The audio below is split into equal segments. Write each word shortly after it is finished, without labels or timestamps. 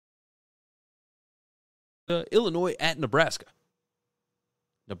Illinois at Nebraska.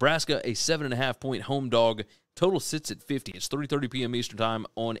 Nebraska, a 7.5-point home dog. Total sits at 50. It's 3:30 p.m. Eastern Time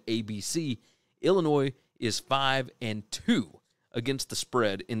on ABC. Illinois is 5-2 against the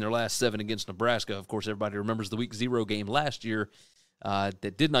spread in their last 7 against Nebraska. Of course, everybody remembers the Week 0 game last year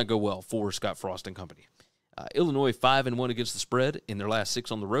that did not go well for Scott Frost and company. Illinois 5-1 against the spread in their last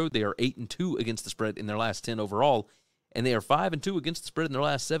 6 on the road. They are 8-2 against the spread in their last 10 overall, and they are 5-2 against the spread in their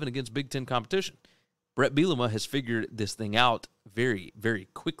last 7 against Big Ten competition. Brett Bielema has figured this thing out very, very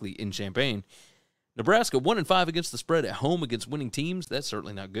quickly in Champaign. Nebraska 1-5 against the spread at home against winning teams. That's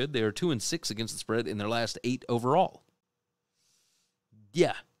certainly not good. They are 2-6 against the spread in their last 8 overall.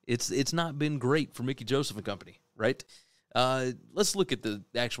 Yeah, it's not been great for Mickey Joseph and company, right? Let's look at the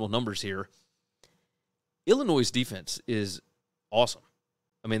actual numbers here. Illinois' defense is awesome.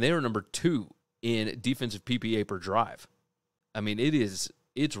 I mean, they are number 2 in defensive PPA per drive. I mean, it's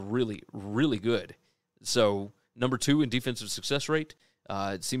really, really good. So, number 2 in defensive success rate.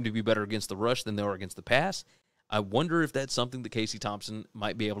 Seem to be better against the rush than they are against the pass. I wonder if that's something that Casey Thompson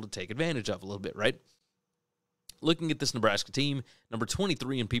might be able to take advantage of a little bit, right? Looking at this Nebraska team, number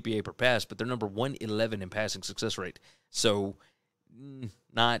 23 in PPA per pass, but they're number 111 in passing success rate. So,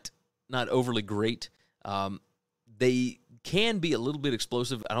 not overly great. They can be a little bit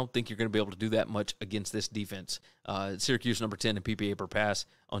explosive. I don't think you're going to be able to do that much against this defense. Syracuse, number 10 in PPA per pass.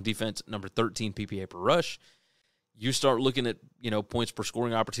 On defense, number 13 PPA per rush. You start looking at, points per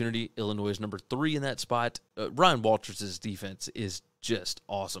scoring opportunity. Illinois is number 3 in that spot. Ryan Walters' defense is just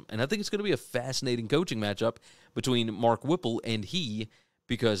awesome. And I think it's going to be a fascinating coaching matchup between Mark Whipple and he,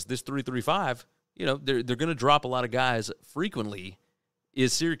 because this 3-3-5, they're going to drop a lot of guys frequently,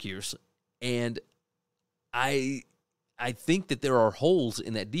 is Syracuse. And I think that there are holes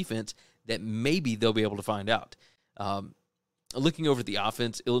in that defense that maybe they'll be able to find out. Looking over at the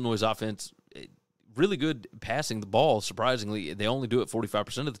offense, Illinois' offense, really good passing the ball, surprisingly. They only do it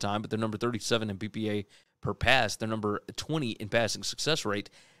 45% of the time, but they're number 37 in PPA per pass. They're number 20 in passing success rate.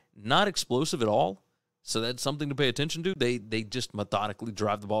 Not explosive at all, so that's something to pay attention to. They just methodically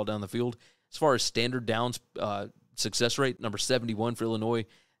drive the ball down the field. As far as standard downs success rate, number 71 for Illinois.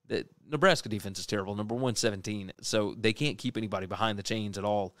 The Nebraska defense is terrible, number 117, so they can't keep anybody behind the chains at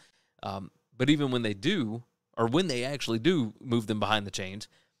all. But even when they do, or when they actually do move them behind the chains,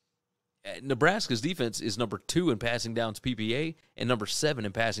 Nebraska's defense is number 2 in passing downs PPA and number 7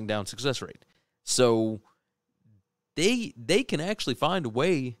 in passing down success rate. So they can actually find a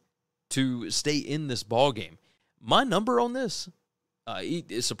way to stay in this ball game. My number on this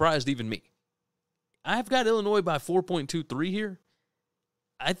it surprised even me. I've got Illinois by 4.23 here.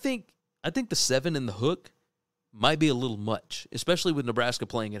 I think the 7 in the hook might be a little much, especially with Nebraska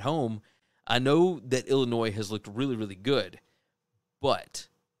playing at home. I know that Illinois has looked really, really good, but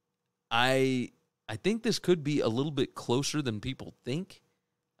I think this could be a little bit closer than people think.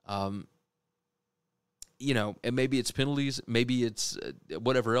 And maybe it's penalties, maybe it's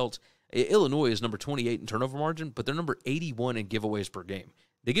whatever else. Illinois is number 28 in turnover margin, but they're number 81 in giveaways per game.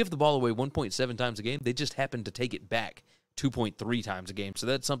 They give the ball away 1.7 times a game. They just happen to take it back 2.3 times a game. So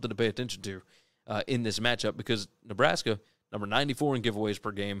that's something to pay attention to in this matchup, because Nebraska, number 94 in giveaways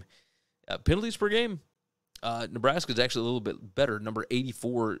per game. Penalties per game, Nebraska is actually a little bit better, number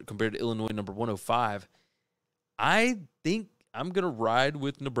 84 compared to Illinois, number 105. I think I'm going to ride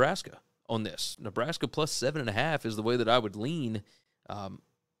with Nebraska on this. Nebraska plus 7.5 is the way that I would lean.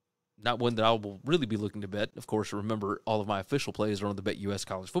 Not one that I will really be looking to bet. Of course, remember, all of my official plays are on the BetUS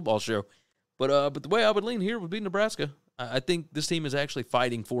College Football Show. But the way I would lean here would be Nebraska. I think this team is actually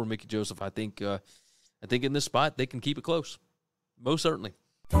fighting for Mickey Joseph. I think in this spot they can keep it close. Most certainly.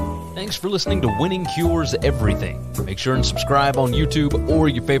 Thanks for listening to Winning Cures Everything. Make sure and subscribe on YouTube or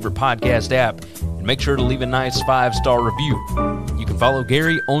your favorite podcast app. And make sure to leave a nice 5-star review. You can follow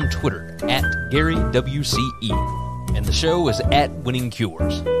Gary on Twitter @GaryWCE. And the show is @Winning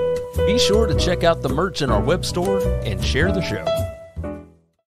Cures. Be sure to check out the merch in our web store and share the show.